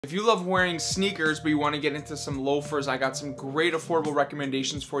If you love wearing sneakers but you want to get into some loafers, I got some great affordable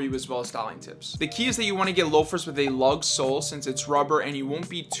recommendations for you as well as styling tips. The key is that you want to get loafers with a lug sole since it's rubber and you won't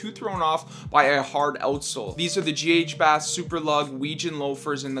be too thrown off by a hard outsole. These are the GH Bass Super Lug Weegian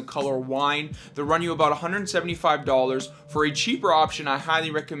loafers in the color wine. They'll run you about $175. For a cheaper option, I highly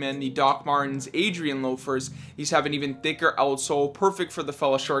recommend the Doc Martens Adrian loafers. These have an even thicker outsole, perfect for the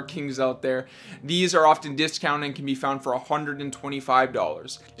fellow short kings out there. These are often discounted and can be found for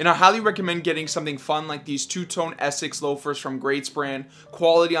 $125. And I highly recommend getting something fun like these two-tone Essex loafers from Greats brand.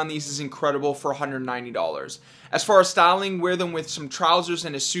 Quality on these is incredible for $190. As far as styling, wear them with some trousers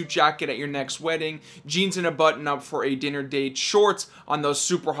and a suit jacket at your next wedding, jeans and a button-up for a dinner date, shorts on those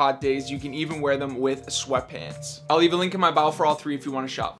super hot days. You can even wear them with sweatpants. I'll leave a link in my bio for all three if you want to shop.